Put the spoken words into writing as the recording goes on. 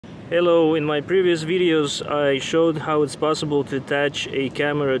Hello, in my previous videos I showed how it's possible to attach a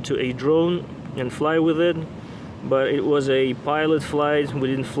camera to a drone and fly with it, but it was a pilot flight, we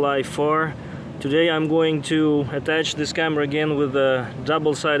didn't fly far. Today I'm going to attach this camera again with a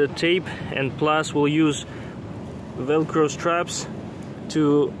double-sided tape, and plus we'll use velcro straps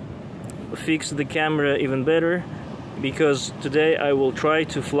to fix the camera even better, because today I will try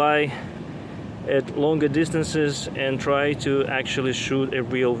to fly at longer distances and try to actually shoot a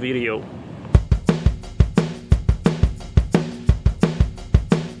real video.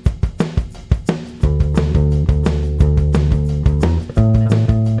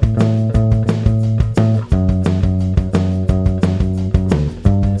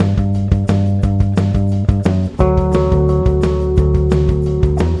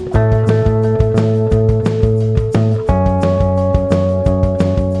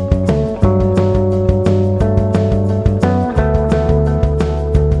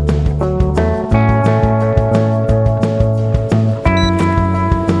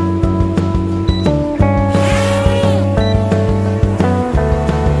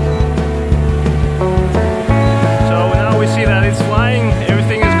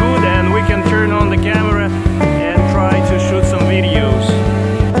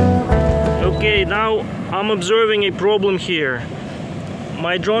 I'm observing a problem here.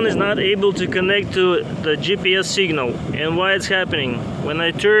 My drone is not able to connect to the GPS signal. And why it's happening? When I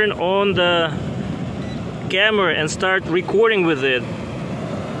turn on the camera and start recording with it,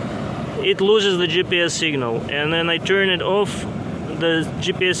 it loses the GPS signal. And then I turn it off, the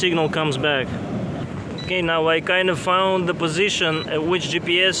GPS signal comes back. Okay, now I kind of found the position at which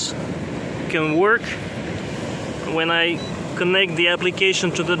GPS can work. When I connect the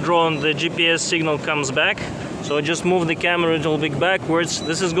application to the drone, the GPS signal comes back. So I just move the camera a little bit backwards.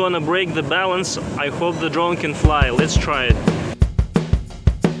 This is going to break the balance. I hope the drone can fly. Let's try it.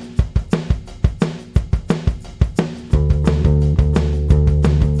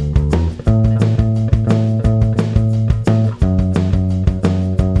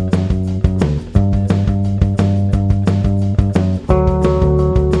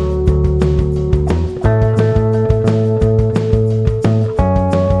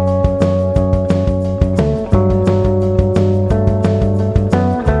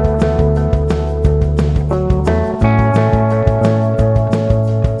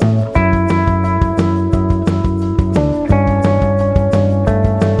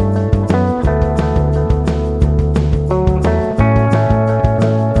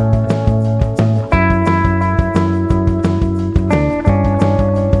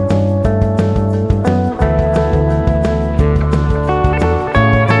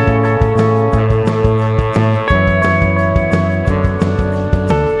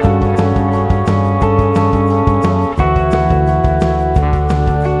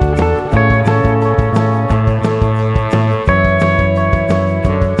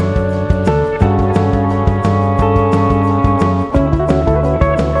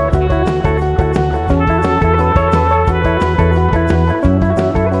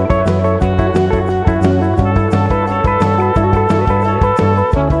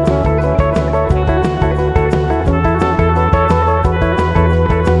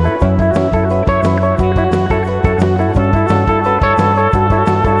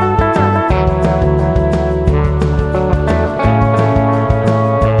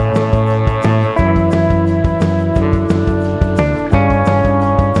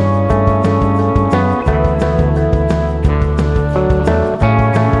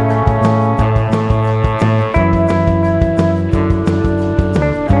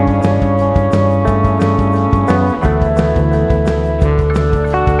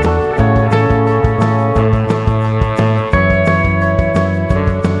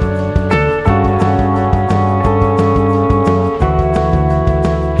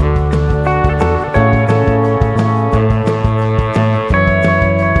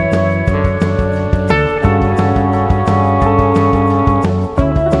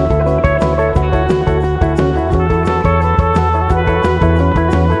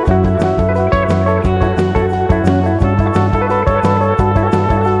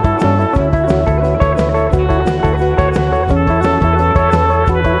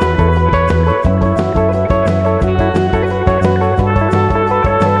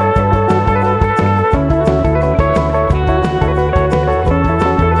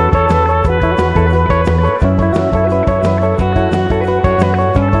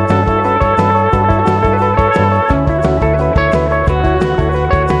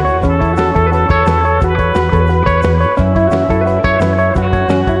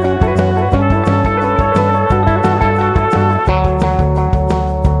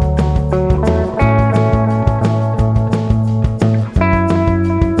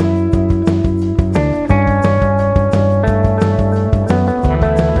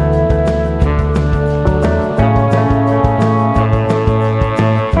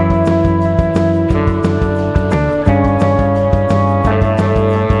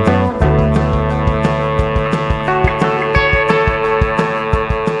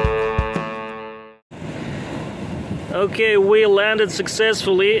 Okay, we landed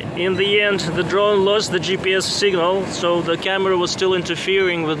successfully. In the end, the drone lost the GPS signal, so the camera was still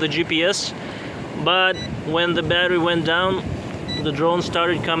interfering with the GPS. But when the battery went down, the drone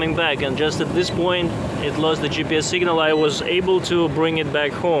started coming back, and just at this point it lost the GPS signal. I was able to bring it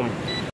back home.